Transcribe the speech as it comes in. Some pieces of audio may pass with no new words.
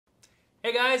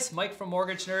Hey guys, Mike from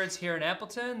Mortgage Nerds here in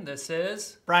Appleton. This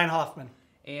is Brian Hofmann.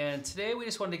 And today we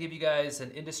just wanted to give you guys an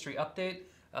industry update.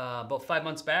 About 5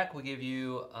 months back, we gave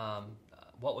you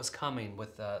what was coming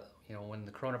with when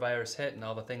the coronavirus hit and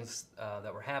all the things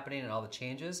that were happening and all the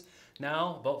changes.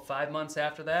 Now, about 5 months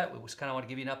after that, we just kind of want to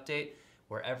give you an update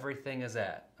where everything is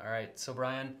at. All right, so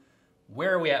Brian,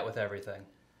 where are we at with everything?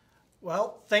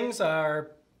 Well, things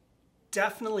are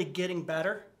definitely getting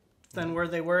better than where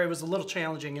they were. It was a little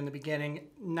challenging in the beginning,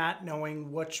 not knowing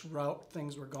which route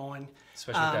things were going.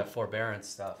 Especially with that forbearance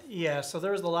stuff. Yeah, so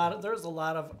there was a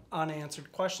lot of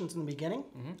unanswered questions in the beginning.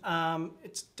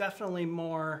 It's definitely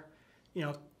more,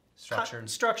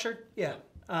 Structured. Yeah.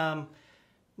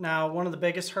 Now, one of the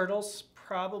biggest hurdles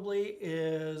probably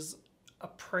is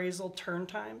appraisal turn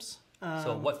times.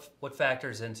 So what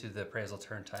factors into the appraisal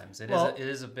turn times? It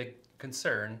is a big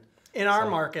concern. In our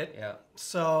market, yeah.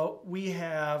 So we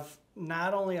have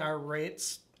not only our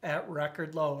rates at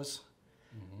record lows,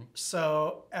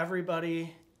 so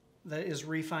everybody that is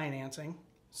refinancing.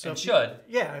 So if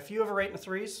you have a rate in the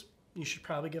threes, you should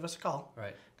probably give us a call.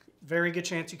 Right. Very good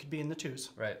chance you could be in the twos.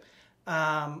 Right.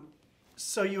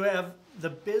 So you have the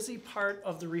busy part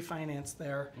of the refinance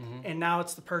there, and now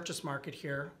it's the purchase market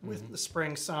here with the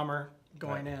spring, summer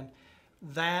going in.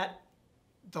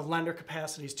 The lender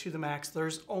capacity is to the max.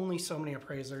 There's only so many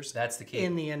appraisers. That's the key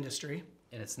in the industry.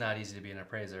 And it's not easy to be an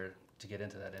appraiser to get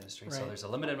into that industry. Right. So there's a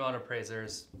limited amount of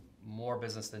appraisers, more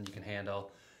business than you can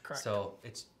handle. Correct. So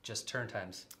it's just turn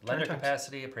times. Lender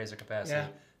capacity, appraiser capacity. Yeah.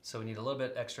 So we need a little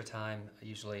bit extra time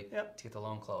usually to get the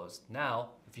loan closed. Now,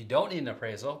 if you don't need an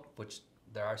appraisal, which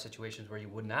there are situations where you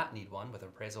would not need one with an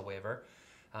appraisal waiver,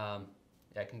 I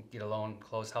can get a loan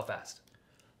closed how fast?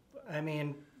 I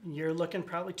mean, you're looking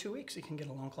probably 2 weeks you can get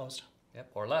a loan closed.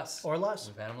 Yep, or less. Or less.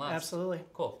 We've had them less. Absolutely.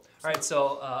 Cool. All right,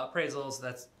 so appraisals,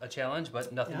 that's a challenge,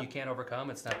 but nothing you can't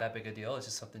overcome. It's not that big a deal. It's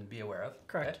just something to be aware of.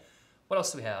 Correct. Okay? What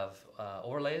else do we have?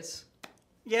 Overlays?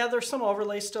 Yeah, there's some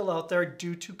overlays still out there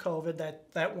due to COVID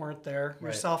that weren't there.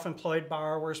 Your self-employed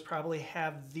borrowers probably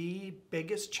have the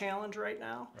biggest challenge right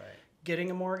now. Right.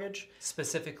 Getting a mortgage.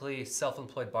 Specifically,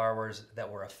 self-employed borrowers that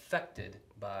were affected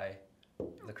by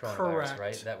the coronavirus, Correct.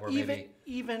 right? That were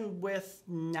even with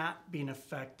not being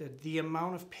affected, the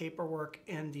amount of paperwork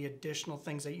and the additional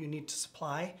things that you need to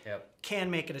supply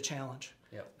can make it a challenge.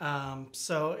 Yep.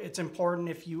 So it's important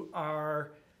if you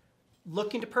are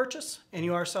looking to purchase and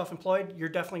you are self-employed, you're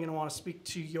definitely going to want to speak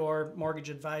to your mortgage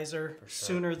advisor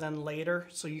sooner than later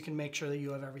so you can make sure that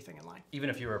you have everything in line. Even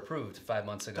if you were approved 5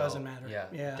 months ago. Doesn't matter.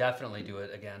 Yeah. Definitely do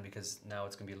it again because now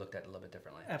it's going to be looked at a little bit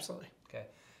differently. Absolutely. Okay.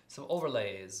 So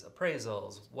overlays,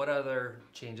 appraisals, what other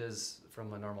changes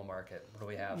from a normal market? What do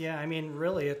we have? Yeah, I mean,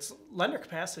 really, it's lender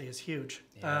capacity is huge.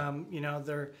 Yeah.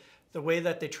 The way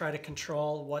that they try to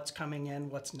control what's coming in,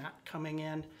 what's not coming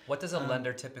in. What does a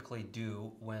lender typically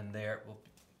do when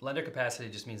lender capacity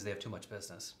just means they have too much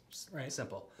business. Right.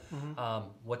 Simple.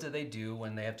 What do they do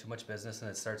when they have too much business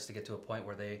and it starts to get to a point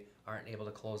where they aren't able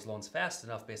to close loans fast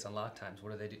enough based on lock times?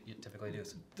 What do they typically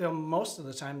do? Most of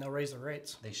the time, they'll raise the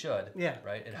rates. They should. Yeah.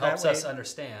 Right? It helps us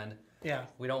understand. Yeah.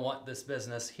 We don't want this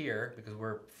business here because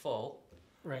we're full.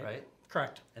 Right. Right?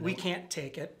 Correct. And we can't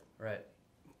take it. Right.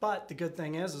 But the good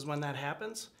thing is when that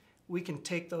happens, we can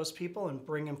take those people and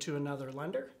bring them to another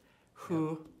lender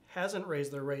who hasn't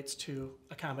raised their rates to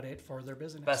accommodate for their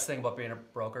business. Best thing about being a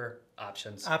broker,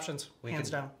 options. Options, hands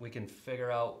down. We can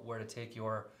figure out where to take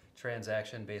your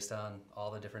transaction based on all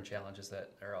the different challenges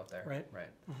that are out there. Right. Right.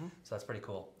 So that's pretty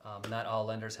cool. Not all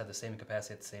lenders have the same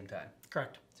capacity at the same time.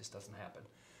 Correct. It just doesn't happen.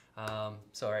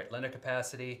 So all right, lender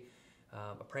capacity,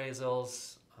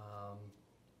 appraisals,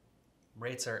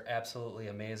 rates are absolutely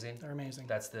amazing. They're amazing.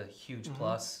 That's the huge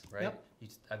plus, right? Yep.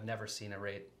 I've never seen a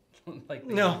rate like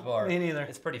these No, before. me neither.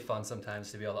 It's pretty fun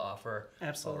sometimes to be able to offer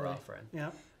Absolutely. what we're offering.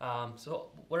 Yeah. So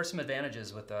what are some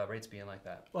advantages with rates being like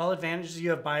that? Well, advantages, you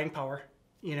have buying power.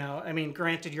 I mean,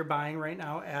 granted, you're buying right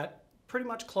now at pretty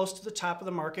much close to the top of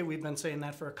the market. We've been saying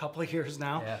that for a couple of years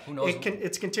now. Yeah, who knows?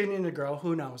 It's continuing to grow.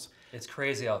 Who knows? It's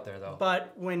crazy out there, though.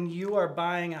 But when you are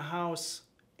buying a house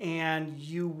and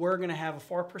you were going to have a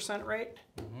 4% rate,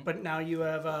 but now you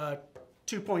have a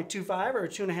 2.25 or a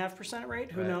 2.5%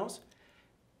 rate, who knows?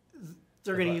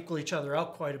 They're going to equal each other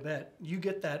out quite a bit. You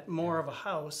get that more of a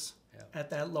house at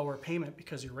that lower payment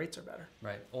because your rates are better.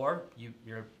 Right. Or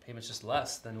your payment's just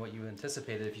less than what you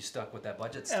anticipated if you stuck with that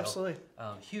budget still. Absolutely.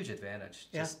 Huge advantage.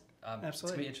 Yeah, It's absolutely.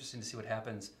 going to be interesting to see what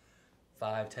happens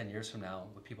 5-10 years from now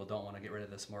when people don't want to get rid of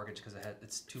this mortgage because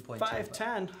it's 2.2.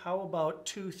 5-10, how about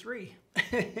 2-3?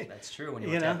 That's true. When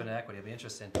you tap into equity, it'll be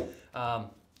interesting.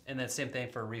 And then same thing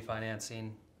for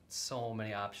refinancing. So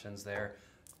many options there.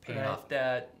 Paying off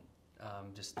debt,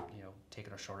 just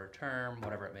taking a shorter term,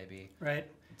 whatever it may be. Right.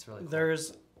 It's really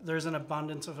cool. There's an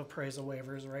abundance of appraisal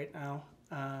waivers right now,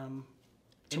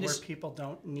 to where people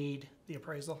don't need the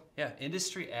appraisal. Yeah,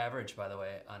 industry average, by the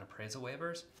way, on appraisal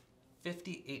waivers,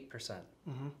 58%.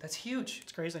 That's huge.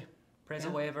 It's crazy.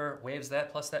 Appraisal waiver waives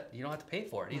that, plus that you don't have to pay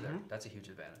for it either. That's a huge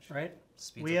advantage. Right.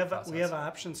 Speeds We up the have process.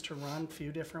 options to run a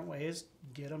few different ways.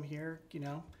 Get them here,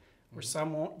 where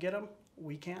some won't get them,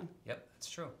 we can. Yep, that's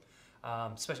true.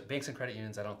 Especially banks and credit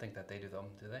unions, I don't think that they do them,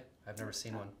 do they? I've never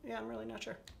seen one. Yeah, I'm really not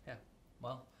sure. Yeah,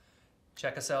 well,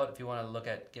 check us out if you want to look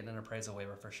at getting an appraisal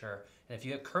waiver for sure. And if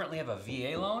you currently have a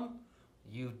VA loan,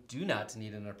 you do not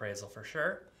need an appraisal for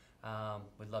sure.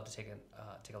 We'd love to take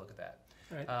a look at that.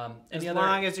 Right. As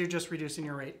long as you're just reducing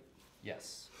your rate.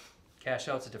 Yes. Cash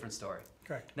out's a different story.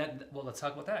 Correct. Well, let's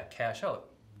talk about that. Cash out.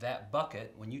 That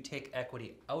bucket, when you take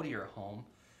equity out of your home,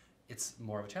 it's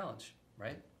more of a challenge,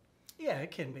 right? Yeah,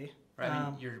 it can be. Right. I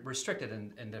mean, you're restricted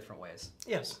in different ways.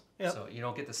 Yes. Yep. So you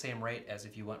don't get the same rate as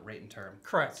if you went rate and term.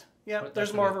 Correct. Yeah, But there's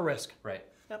that's more what of a risk. Right.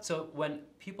 Yep. So when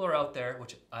people are out there,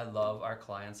 which I love, our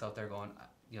clients out there going,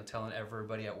 telling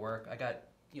everybody at work, I got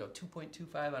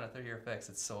 2.25 on a 30-year fix.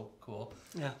 It's so cool.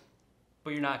 Yeah.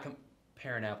 But you're not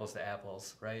comparing apples to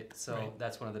apples, right? So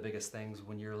that's one of the biggest things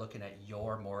when you're looking at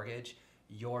your mortgage,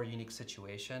 your unique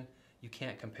situation. You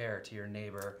can't compare to your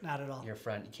neighbor, Not at all. your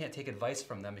friend. You can't take advice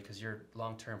from them because your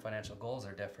long-term financial goals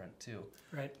are different too.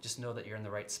 Right. Just know that you're in the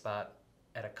right spot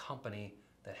at a company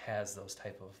that has those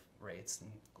type of rates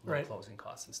and low closing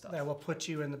costs and stuff. That will put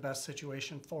you in the best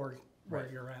situation for where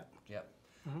you're at. Yep.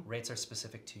 Rates are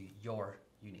specific to your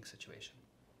unique situation.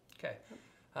 Okay.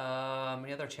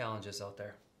 Any other challenges out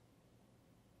there?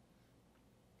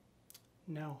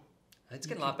 No. It's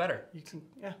getting a lot better. You can,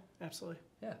 yeah, absolutely.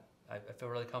 Yeah. I feel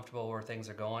really comfortable where things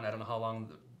are going. I don't know how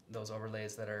long those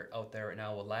overlays that are out there right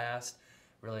now will last.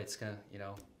 Really, it's going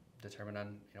to, determine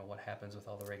on, what happens with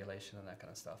all the regulation and that kind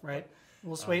of stuff. Right.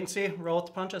 We'll just wait and see. Roll with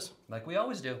the punches. Like we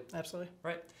always do. Absolutely.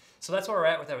 Right. So that's where we're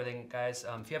at with everything, guys.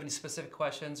 If you have any specific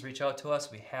questions, reach out to us.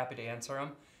 We'll be happy to answer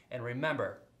them. And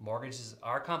remember, mortgages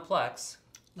are complex.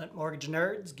 Let mortgage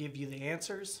nerds give you the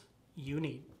answers you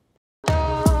need.